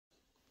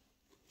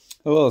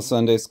Hello,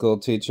 Sunday school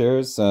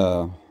teachers.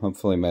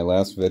 Hopefully my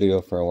last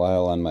video for a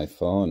while on my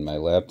phone. My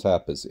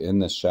laptop is in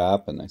the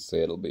shop and they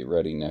say it'll be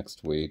ready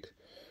next week.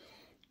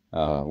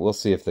 We'll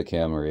see if the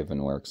camera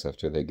even works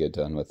after they get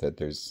done with it.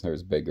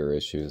 There's bigger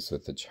issues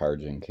with the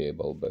charging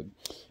cable, but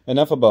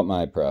enough about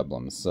my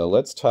problems. So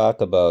let's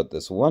talk about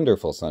this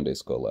wonderful Sunday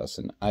school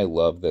lesson. I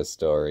love this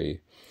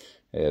story.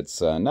 It's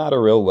not a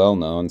real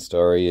well-known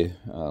story,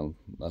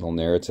 little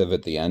narrative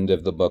at the end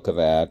of the book of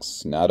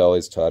Acts, not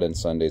always taught in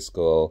Sunday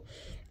school.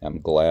 I'm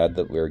glad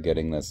that we're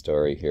getting this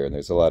story here.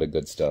 There's a lot of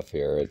good stuff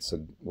here. It's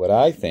what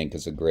I think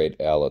is a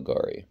great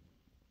allegory.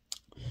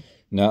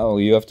 Now,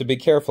 you have to be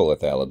careful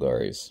with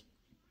allegories.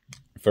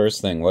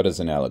 First thing, what is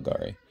an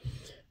allegory?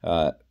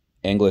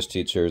 English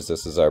teachers,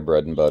 this is our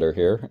bread and butter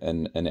here.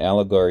 An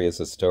allegory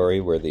is a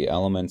story where the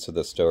elements of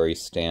the story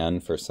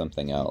stand for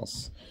something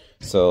else.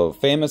 So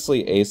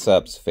famously,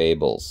 Aesop's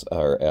fables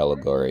are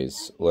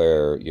allegories,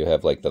 where you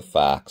have like the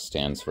fox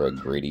stands for a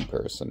greedy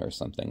person or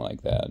something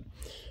like that.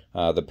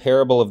 The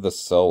parable of the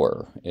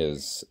sower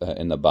is,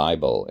 in the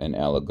Bible, an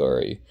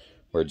allegory,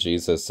 where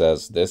Jesus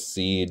says this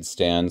seed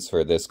stands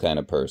for this kind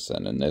of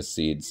person, and this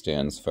seed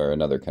stands for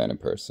another kind of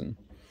person.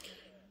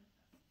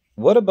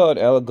 What about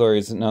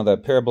allegories? Now,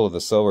 that parable of the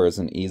sower is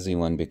an easy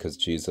one because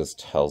Jesus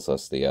tells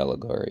us the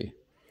allegory.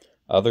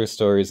 Other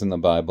stories in the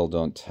Bible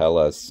don't tell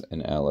us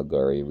an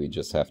allegory. We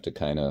just have to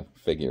kind of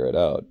figure it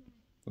out,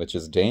 which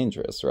is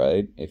dangerous,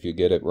 right? If you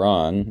get it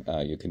wrong,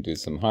 you can do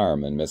some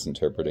harm in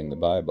misinterpreting the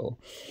Bible.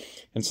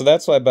 And so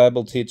that's why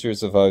Bible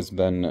teachers have always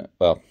been,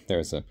 well,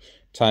 there's a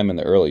time in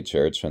the early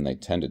church when they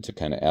tended to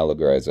kind of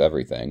allegorize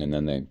everything, and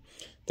then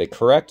they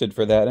corrected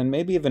for that and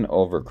maybe even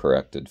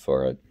overcorrected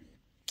for it.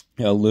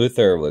 You know,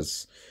 Luther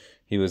was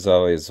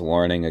always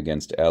warning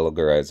against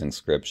allegorizing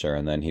Scripture,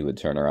 and then he would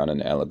turn around and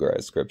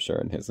allegorize Scripture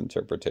in his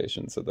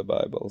interpretations of the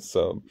Bible.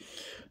 So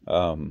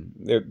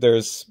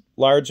there's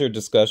larger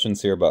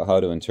discussions here about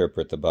how to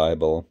interpret the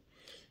Bible.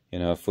 You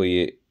know, if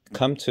we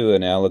come to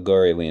an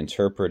allegory, we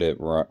interpret it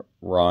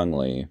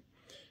wrongly.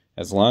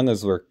 As long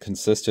as we're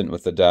consistent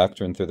with the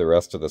doctrine through the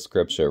rest of the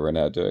Scripture, we're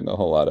not doing a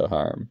whole lot of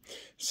harm.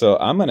 So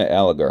I'm going to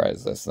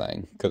allegorize this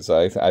thing, because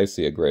I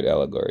see a great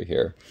allegory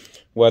here.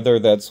 Whether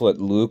that's what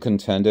Luke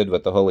intended,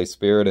 what the Holy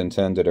Spirit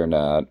intended or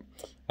not,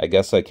 I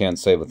guess I can't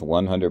say with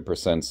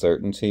 100%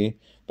 certainty,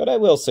 but I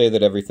will say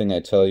that everything I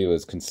tell you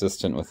is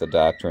consistent with the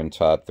doctrine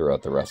taught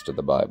throughout the rest of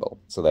the Bible.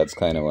 So that's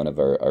kind of one of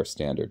our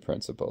standard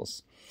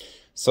principles.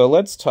 So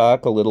let's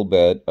talk a little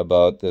bit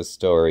about this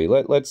story.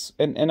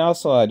 And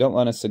also I don't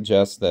want to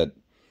suggest that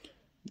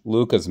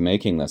Luke is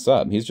making this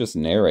up. He's just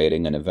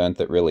narrating an event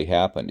that really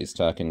happened. He's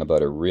talking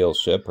about a real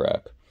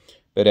shipwreck.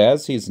 But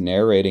as he's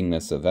narrating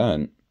this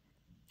event,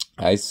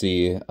 I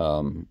see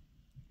that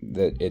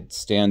it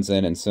stands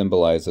in and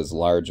symbolizes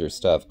larger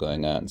stuff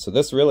going on. So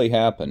this really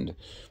happened,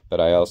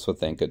 but I also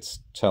think it's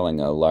telling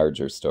a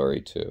larger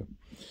story too.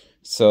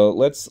 So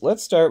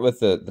let's start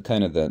with the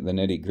kind of the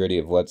nitty-gritty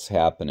of what's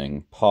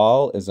happening.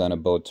 Paul is on a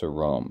boat to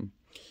Rome.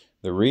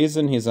 The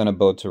reason he's on a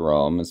boat to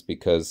Rome is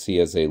because he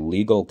has a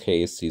legal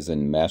case he's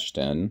enmeshed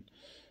in.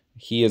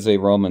 He is a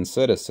Roman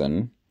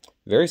citizen,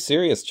 very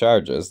serious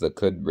charges that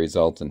could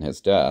result in his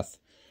death.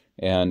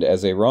 And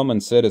as a Roman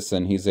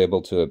citizen, he's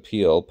able to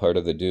appeal part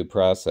of the due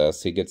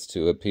process. He gets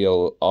to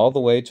appeal all the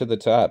way to the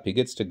top. He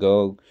gets to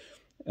go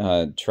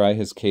try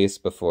his case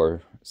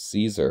before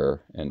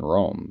Caesar in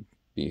Rome,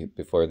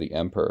 before the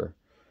emperor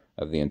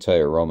of the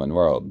entire Roman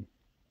world.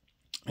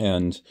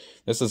 And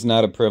this is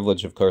not a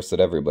privilege, of course, that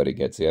everybody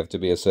gets. You have to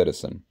be a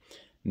citizen.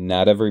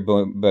 Not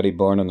everybody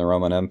born in the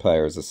Roman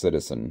Empire is a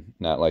citizen.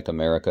 Not like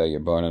America. You're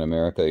born in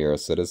America, you're a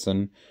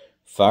citizen.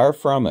 Far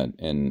from it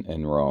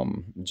in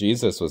Rome.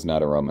 Jesus was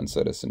not a Roman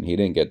citizen. He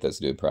didn't get this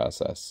due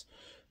process.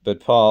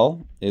 But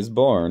Paul is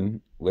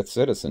born with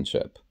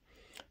citizenship.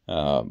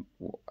 How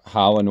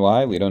and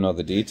why, we don't know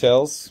the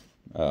details.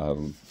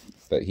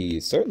 But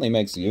he certainly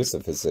makes use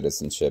of his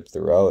citizenship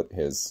throughout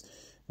his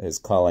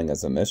calling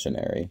as a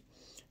missionary.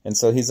 And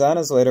so he's on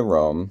his way to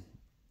Rome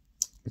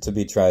to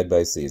be tried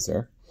by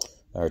Caesar,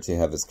 or to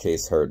have his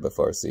case heard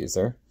before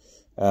Caesar.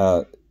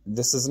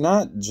 This is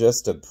not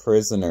just a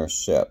prisoner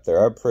ship. There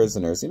are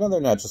prisoners. You know, they're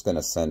not just going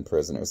to send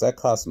prisoners. That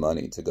costs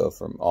money to go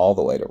from all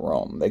the way to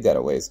Rome. They got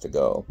a ways to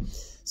go.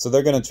 So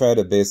they're going to try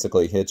to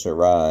basically hitch a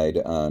ride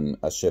on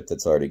a ship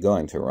that's already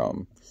going to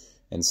Rome.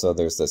 And so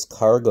there's this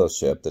cargo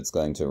ship that's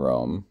going to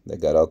Rome. They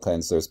got all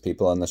kinds, there's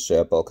people on the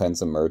ship, all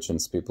kinds of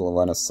merchants, people who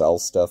want to sell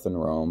stuff in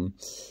Rome.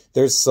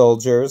 There's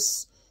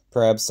soldiers,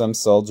 perhaps some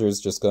soldiers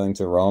just going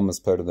to Rome as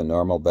part of the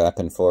normal back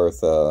and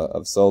forth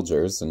of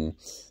soldiers. And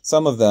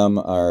some of them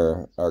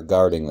are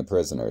guarding the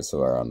prisoners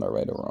who are on their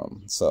way to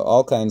Rome. So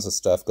all kinds of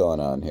stuff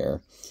going on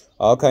here.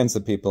 All kinds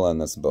of people on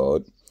this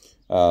boat.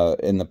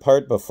 In the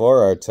part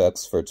before our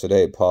text for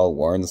today, Paul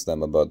warns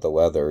them about the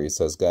weather. He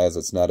says, guys,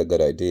 it's not a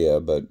good idea,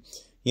 but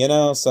you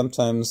know,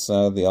 sometimes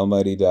the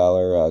almighty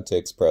dollar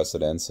takes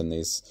precedence, and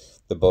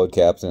the boat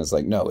captain is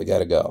like, no, we got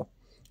to go.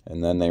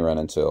 And then they run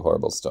into a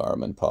horrible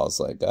storm, and Paul's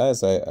like,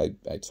 guys, I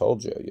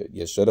told you,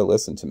 you should have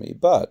listened to me,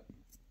 but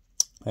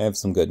I have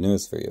some good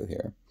news for you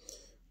here.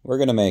 We're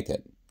going to make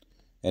it.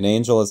 An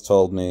angel has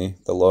told me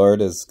the Lord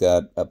has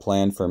got a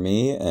plan for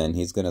me, and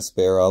he's going to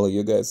spare all of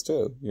you guys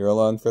too. You're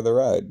along for the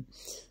ride.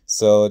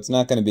 So it's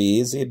not going to be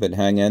easy, but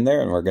hang in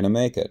there, and we're going to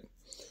make it.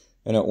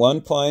 And at one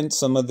point,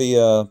 some of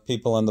the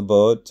people on the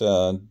boat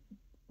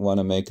want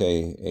to make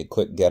a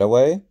quick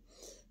getaway.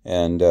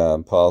 And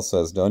Paul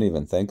says, don't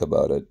even think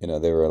about it. You know,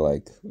 they were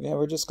like, yeah,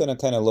 we're just going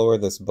to kind of lower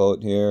this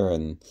boat here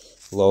and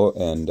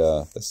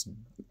this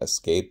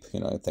escape.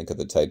 You know, I think of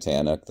the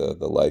Titanic, the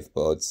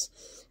lifeboats.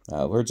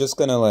 We're just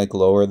going to like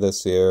lower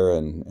this here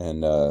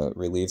and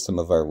relieve some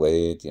of our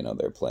weight. You know,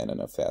 they're planning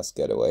a fast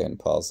getaway. And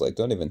Paul's like,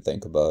 don't even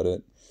think about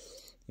it.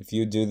 If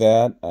you do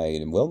that,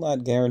 I will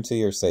not guarantee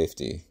your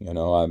safety. You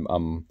know,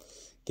 I'm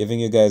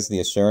giving you guys the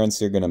assurance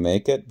you're going to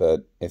make it,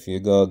 but if you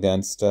go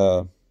against,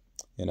 you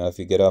know, if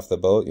you get off the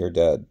boat, you're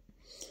dead.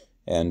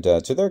 And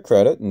to their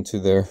credit and to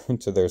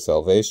their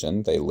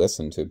salvation, they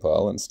listen to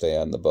Paul and stay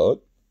on the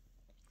boat.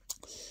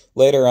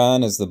 Later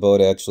on, as the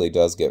boat actually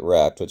does get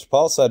wrecked, which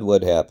Paul said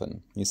would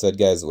happen, he said,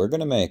 guys, we're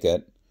going to make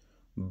it,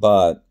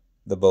 but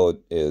the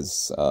boat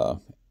is,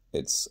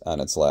 it's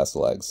on its last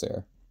legs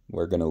here.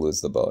 We're going to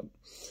lose the boat.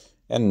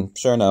 And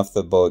sure enough,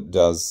 the boat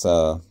does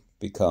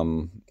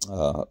become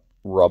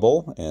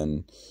rubble,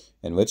 and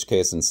in which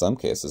case, in some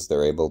cases,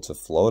 they're able to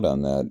float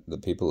on that. The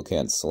people who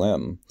can't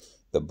swim,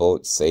 the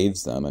boat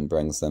saves them and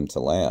brings them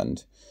to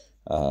land.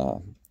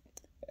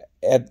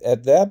 At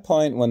that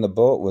point, when the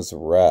boat was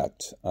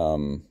wrecked,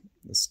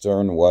 the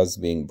stern was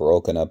being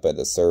broken up by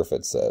the surf,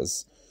 it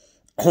says.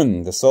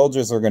 The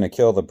soldiers were going to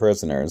kill the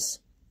prisoners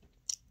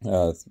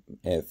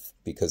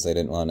because they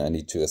didn't want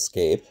any to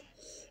escape.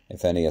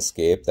 If any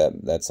escape,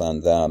 that's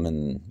on them,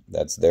 and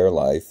that's their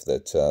life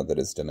that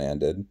is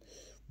demanded.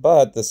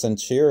 But the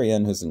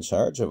centurion who's in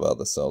charge of all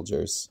the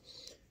soldiers,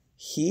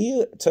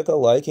 he took a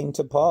liking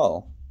to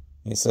Paul.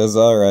 He says,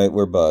 all right,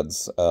 we're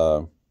buds.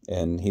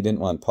 And he didn't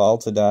want Paul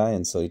to die,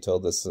 and so he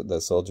told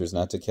the soldiers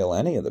not to kill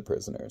any of the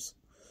prisoners.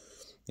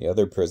 The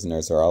other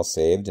prisoners are all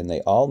saved, and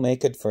they all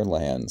make it for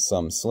land.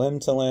 Some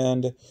swim to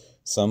land.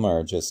 Some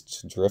are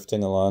just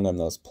drifting along on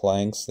those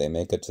planks. They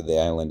make it to the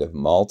island of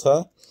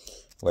Malta,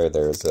 where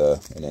there's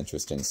an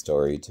interesting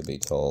story to be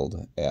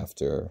told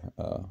after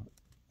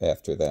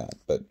that.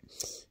 But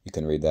you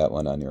can read that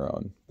one on your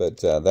own.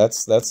 But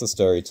that's the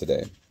story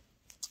today.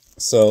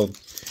 So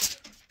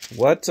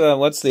what's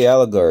the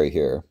allegory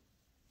here?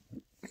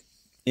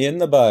 In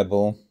the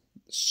Bible,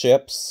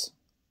 ships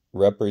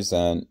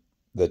represent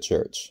the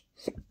church.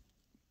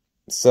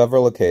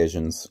 Several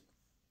occasions,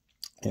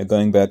 you're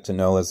going back to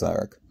Noah's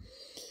Ark,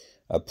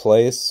 a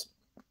place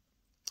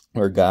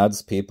where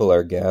God's people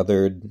are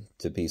gathered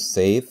to be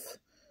safe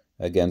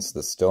against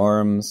the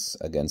storms,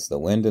 against the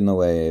wind and the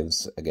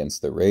waves,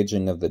 against the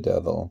raging of the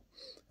devil,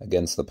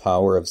 against the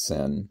power of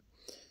sin.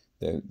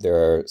 There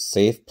are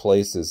safe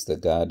places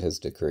that God has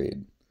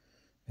decreed.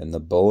 And the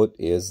boat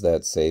is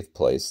that safe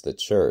place. The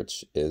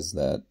church is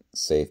that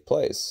safe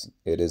place.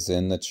 It is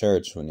in the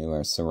church when you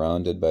are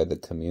surrounded by the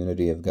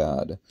community of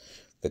God,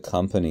 the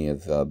company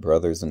of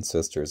brothers and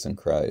sisters in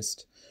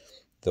Christ,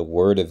 the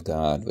Word of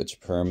God which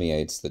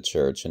permeates the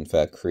church, in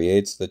fact,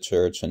 creates the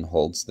church and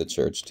holds the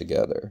church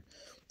together.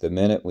 The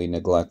minute we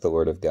neglect the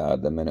Word of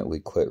God, the minute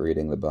we quit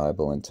reading the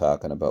Bible and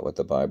talking about what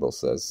the Bible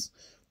says,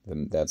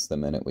 that's the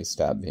minute we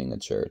stop being a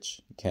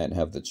church. You can't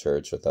have the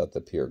church without the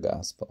pure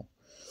gospel.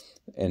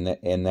 And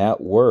that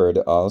word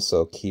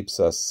also keeps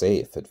us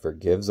safe. It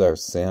forgives our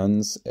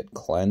sins. It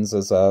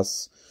cleanses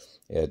us.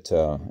 And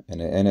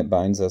it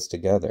binds us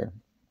together.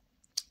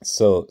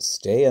 So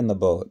stay in the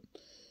boat.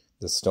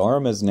 The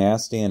storm is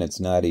nasty and it's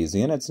not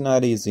easy. And it's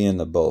not easy in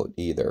the boat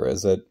either,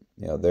 is it?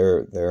 You know,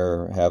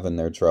 they're having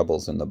their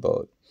troubles in the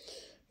boat.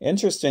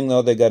 Interesting,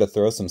 though, they got to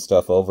throw some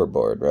stuff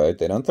overboard, right?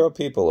 They don't throw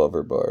people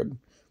overboard,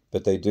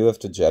 but they do have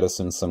to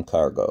jettison some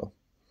cargo.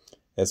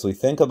 As we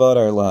think about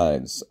our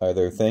lives, are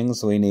there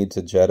things we need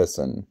to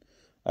jettison?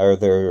 Are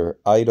there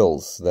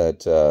idols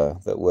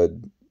that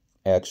would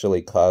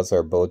actually cause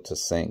our boat to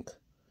sink?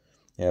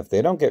 And if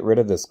they don't get rid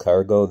of this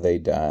cargo, they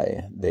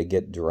die. They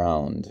get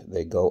drowned.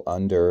 They go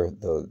under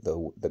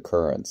the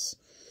currents.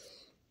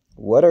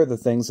 What are the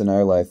things in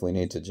our life we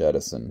need to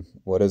jettison?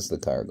 What is the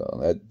cargo?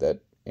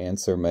 That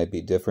answer might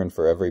be different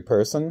for every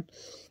person,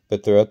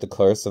 but throughout the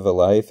course of a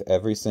life,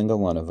 every single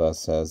one of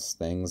us has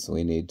things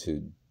we need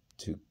to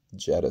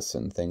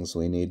jettison, things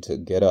we need to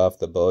get off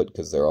the boat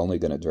because they're only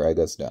going to drag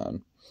us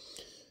down.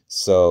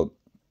 So,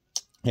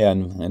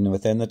 and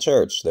within the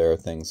church, there are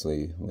things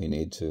we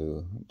need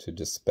to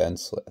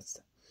dispense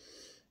with.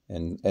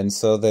 And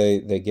so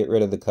they get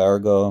rid of the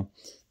cargo.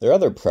 Their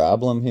other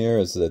problem here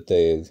is that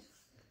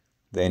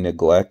they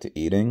neglect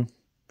eating.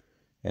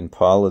 And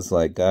Paul is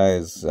like,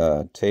 guys,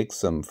 take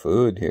some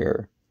food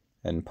here.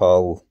 And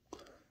Paul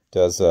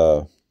does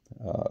a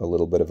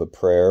little bit of a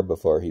prayer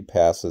before he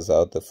passes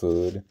out the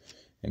food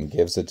and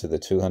gives it to the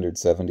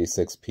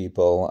 276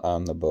 people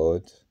on the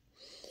boat.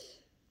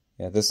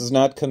 Yeah, this is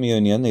not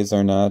communion. These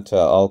are not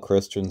all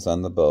Christians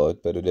on the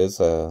boat, but it is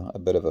a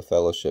bit of a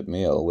fellowship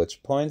meal,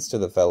 which points to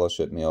the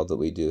fellowship meal that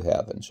we do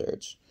have in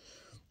church.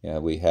 Yeah,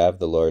 we have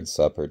the Lord's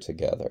Supper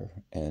together,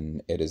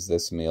 and it is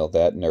this meal,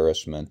 that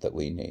nourishment that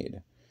we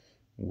need.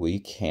 We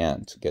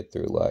can't get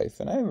through life.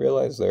 And I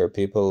realize there are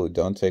people who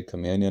don't take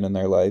communion in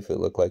their life who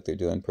look like they're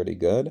doing pretty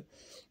good.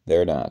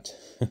 They're not.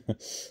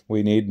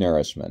 We need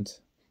nourishment.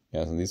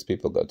 You know, these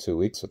people go 2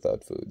 weeks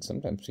without food.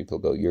 Sometimes people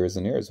go years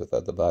and years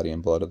without the body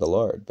and blood of the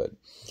Lord. But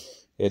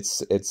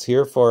it's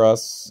here for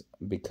us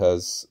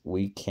because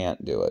we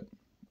can't do it.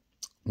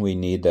 We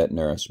need that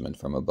nourishment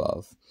from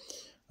above.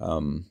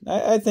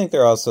 I think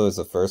there also is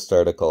a first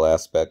article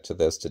aspect to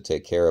this, to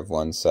take care of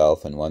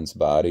oneself and one's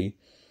body.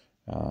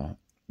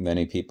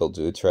 Many people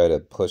do try to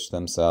push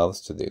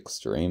themselves to the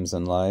extremes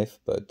in life,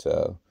 but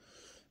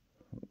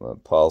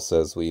Paul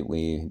says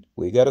we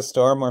got a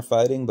storm we're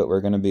fighting, but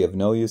we're going to be of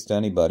no use to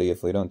anybody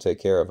if we don't take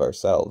care of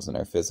ourselves and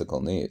our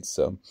physical needs.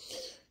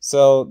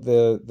 So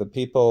the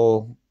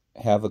people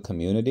have a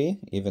community,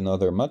 even though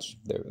they're a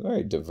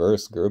very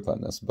diverse group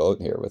on this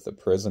boat here, with the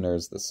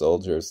prisoners, the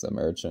soldiers, the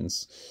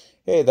merchants.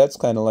 Hey, that's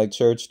kind of like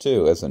church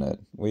too, isn't it?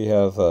 We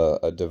have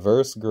a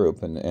diverse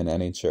group in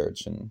any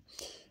church, and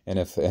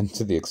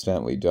to the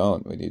extent we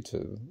don't, we need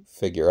to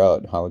figure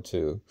out how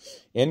to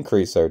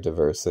increase our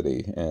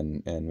diversity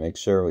and make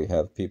sure we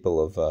have people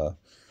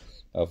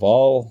of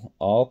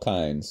all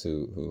kinds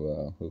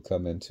who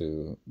come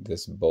into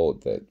this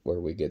boat where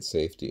we get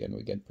safety and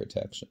we get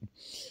protection.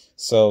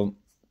 So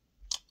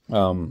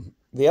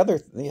the other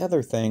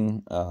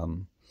thing,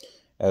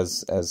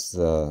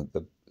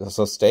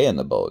 so stay in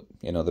the boat.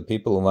 You know, the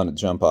people who want to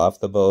jump off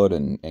the boat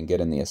and get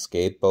in the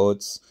escape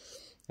boats,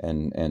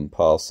 and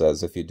Paul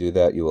says, if you do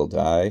that, you will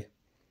die.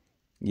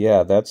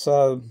 Yeah, that's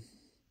a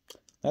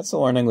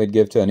warning we'd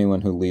give to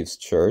anyone who leaves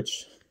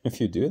church. If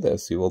you do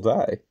this, you will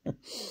die.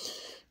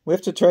 We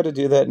have to try to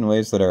do that in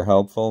ways that are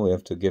helpful. We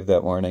have to give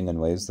that warning in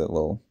ways that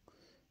will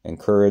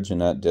encourage and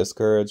not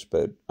discourage,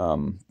 but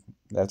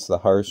that's the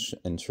harsh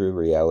and true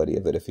reality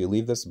of it. If you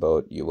leave this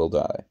boat, you will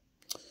die.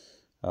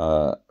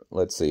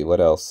 Let's see, what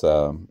else?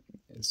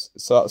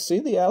 So see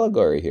the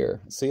allegory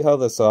here. See how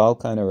this all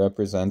kind of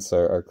represents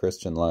our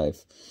Christian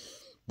life.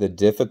 The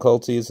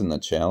difficulties and the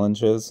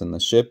challenges, and the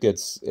ship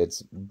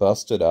it's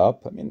busted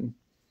up. I mean,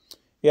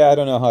 yeah, I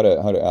don't know how to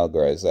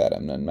allegorize that.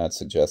 I'm not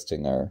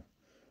suggesting our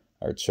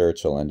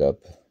church will end up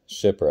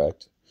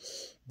shipwrecked.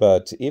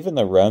 But even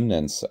the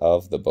remnants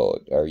of the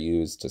boat are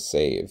used to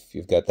save.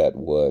 You've got that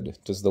wood.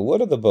 Does the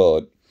wood of the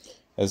boat,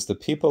 as the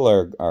people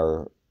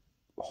are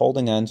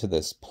holding on to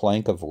this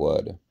plank of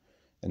wood,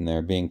 and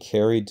they're being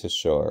carried to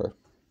shore,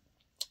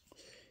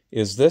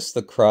 is this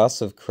the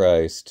cross of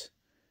Christ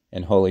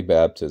and holy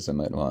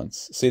baptism at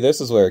once? See, this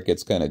is where it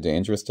gets kind of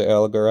dangerous to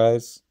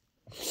allegorize.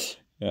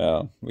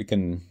 Yeah, we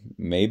can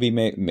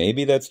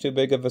maybe that's too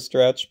big of a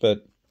stretch,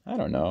 but I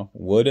don't know.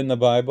 Wood in the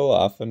Bible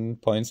often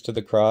points to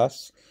the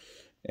cross.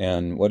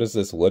 And what does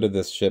this wood of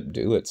this ship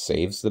do? It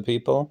saves the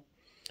people.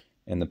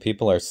 And the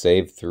people are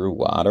saved through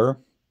water.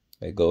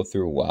 They go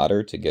through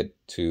water to get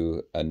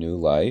to a new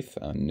life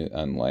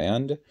on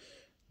land.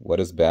 What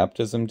does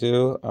baptism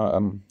do?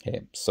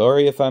 Hey,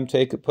 sorry if I'm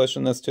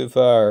pushing this too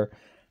far.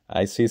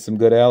 I see some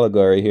good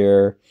allegory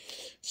here.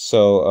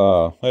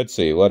 So let's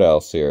see, what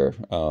else here?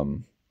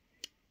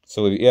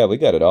 So we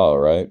got it all,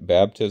 right?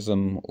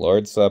 Baptism,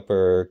 Lord's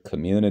Supper,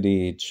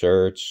 community,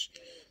 church,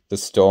 the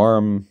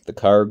storm, the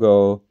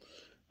cargo.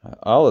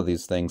 All of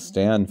these things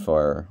stand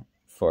for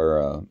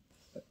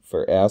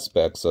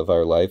aspects of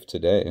our life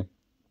today.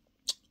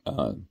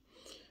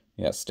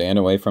 Yeah, stand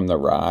away from the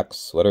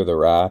rocks. What are the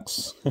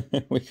rocks?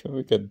 we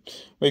could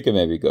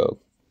maybe go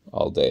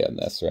all day on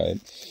this, right?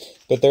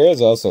 But there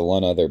is also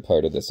one other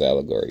part of this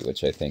allegory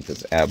which I think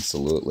is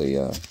absolutely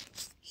a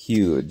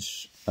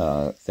huge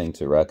thing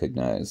to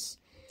recognize.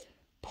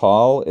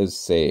 Paul is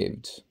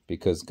saved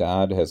because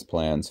God has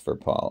plans for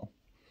Paul.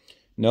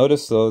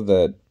 Notice, though,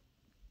 that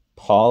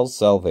Paul's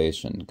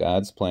salvation,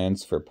 God's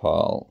plans for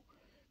Paul,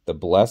 the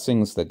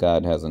blessings that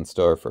God has in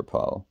store for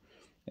Paul,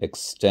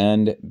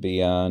 extend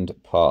beyond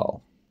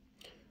Paul.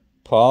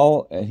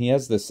 Paul, he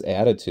has this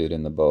attitude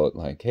in the boat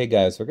like, hey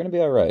guys, we're going to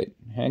be all right.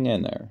 Hang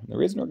in there. The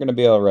reason we're going to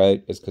be all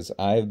right is because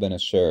I've been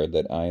assured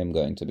that I am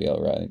going to be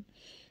all right.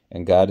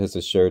 And God has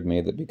assured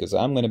me that because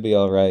I'm going to be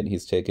all right,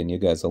 he's taken you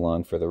guys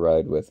along for the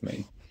ride with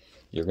me.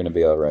 You're going to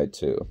be all right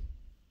too.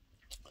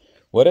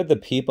 What did the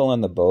people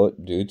on the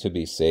boat do to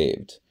be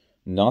saved?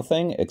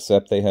 Nothing,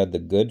 except they had the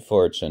good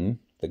fortune,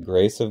 the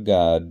grace of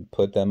God,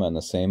 put them on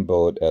the same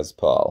boat as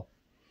Paul.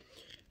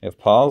 If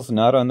Paul's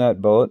not on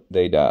that boat,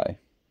 they die.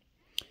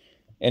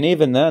 And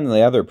even then,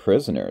 the other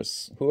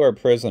prisoners. Who are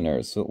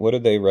prisoners? What do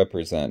they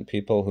represent?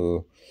 People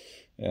who,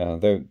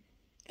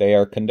 they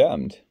are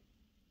condemned.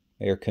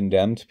 They are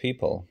condemned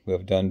people who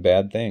have done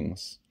bad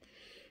things.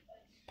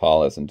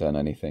 Paul hasn't done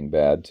anything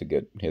bad to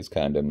get his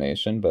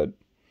condemnation, but,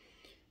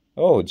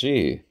 oh,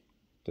 gee,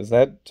 does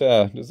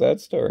that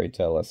story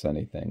tell us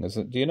anything?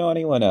 Do you know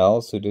anyone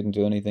else who didn't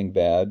do anything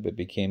bad but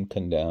became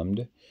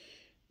condemned?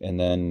 And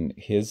then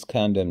his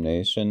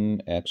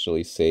condemnation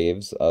actually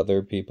saves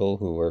other people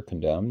who were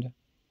condemned?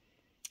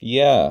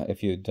 Yeah,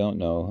 if you don't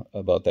know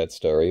about that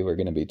story, we're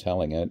going to be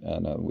telling it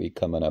on a week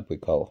coming up we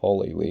call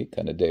Holy Week,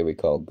 on a day we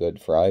call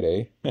Good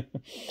Friday.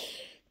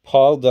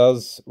 Paul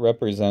does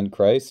represent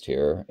Christ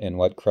here in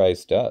what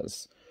Christ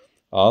does.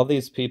 All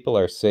these people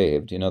are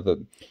saved. You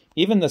know,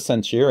 even the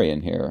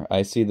centurion here,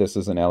 I see this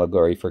as an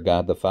allegory for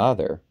God the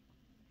Father.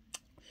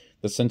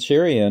 The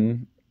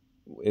centurion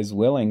is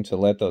willing to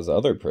let those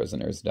other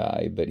prisoners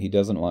die, but he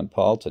doesn't want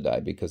Paul to die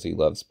because he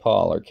loves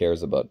Paul or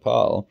cares about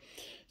Paul.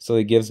 So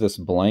he gives this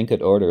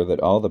blanket order that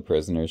all the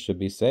prisoners should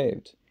be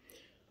saved.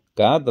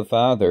 God the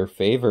Father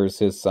favors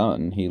his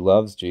Son. He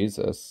loves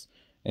Jesus.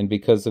 And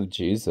because of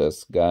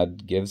Jesus,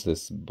 God gives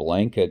this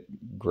blanket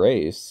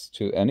grace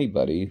to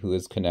anybody who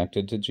is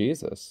connected to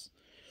Jesus.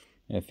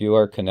 If you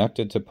are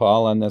connected to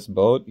Paul on this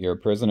boat, you're a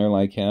prisoner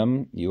like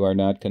him, you are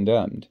not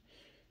condemned.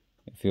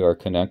 If you are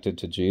connected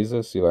to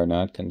Jesus, you are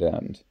not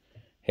condemned.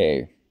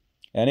 Hey,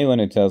 anyone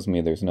who tells me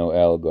there's no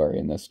allegory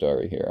in this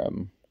story here,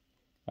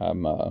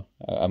 I'm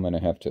going to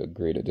have to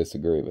agree to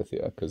disagree with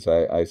you, because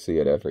I see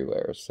it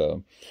everywhere.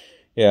 So,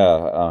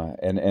 yeah,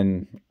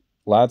 and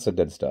lots of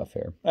good stuff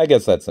here. I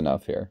guess that's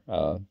enough here.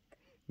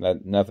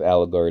 Enough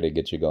allegory to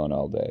get you going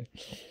all day.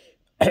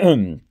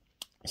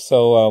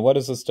 So, what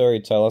does the story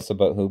tell us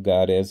about who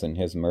God is and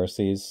his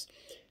mercies?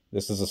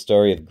 This is a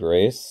story of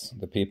grace.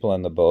 The people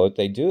on the boat,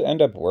 they do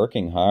end up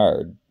working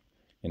hard,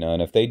 you know,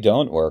 and if they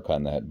don't work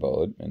on that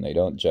boat and they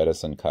don't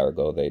jettison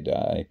cargo, they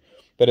die.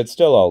 But it's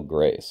still all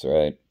grace,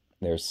 right?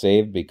 They're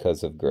saved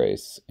because of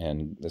grace,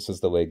 and this is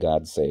the way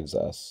God saves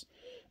us.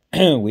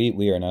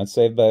 We are not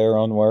saved by our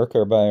own work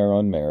or by our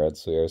own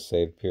merits. We are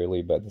saved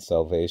purely by the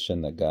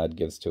salvation that God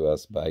gives to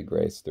us by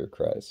grace through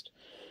Christ.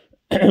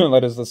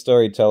 What does the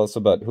story tell us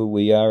about who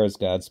we are as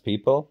God's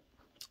people?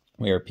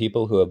 We are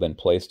people who have been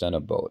placed on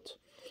a boat.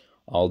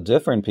 All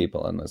different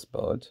people in this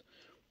boat,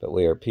 but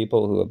we are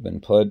people who have been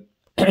put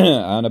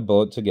on a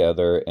boat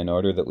together in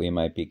order that we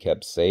might be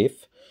kept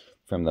safe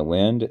from the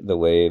wind, the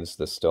waves,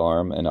 the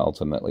storm, and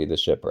ultimately the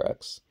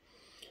shipwrecks.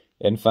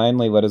 And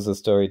finally, what does the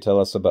story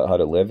tell us about how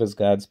to live as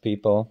God's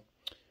people?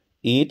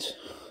 Eat,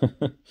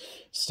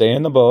 stay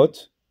in the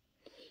boat,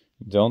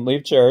 don't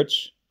leave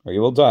church, or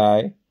you will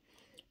die.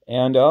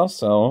 And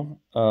also,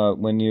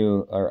 when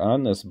you are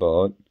on this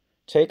boat,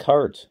 take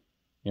heart.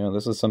 You know,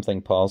 this is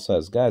something Paul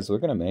says, guys, we're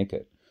going to make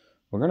it.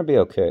 We're going to be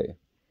okay.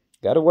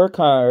 Got to work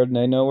hard, and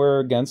I know we're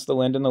against the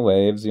wind and the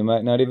waves. You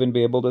might not even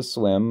be able to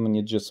swim, and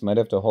you just might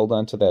have to hold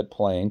on to that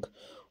plank,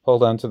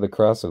 hold on to the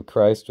cross of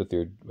Christ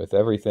with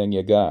everything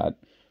you got,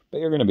 but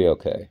you're going to be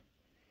okay.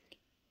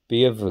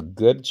 Be of a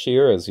good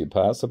cheer as you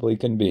possibly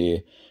can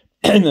be.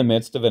 In the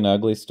midst of an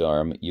ugly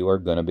storm, you are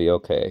going to be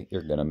okay.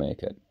 You're going to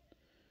make it.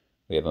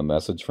 We have a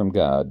message from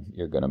God.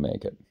 You're going to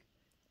make it.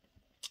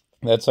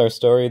 That's our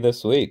story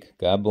this week.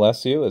 God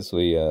bless you as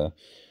we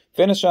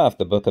finish off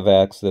the book of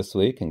Acts this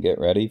week and get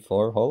ready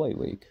for Holy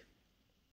Week.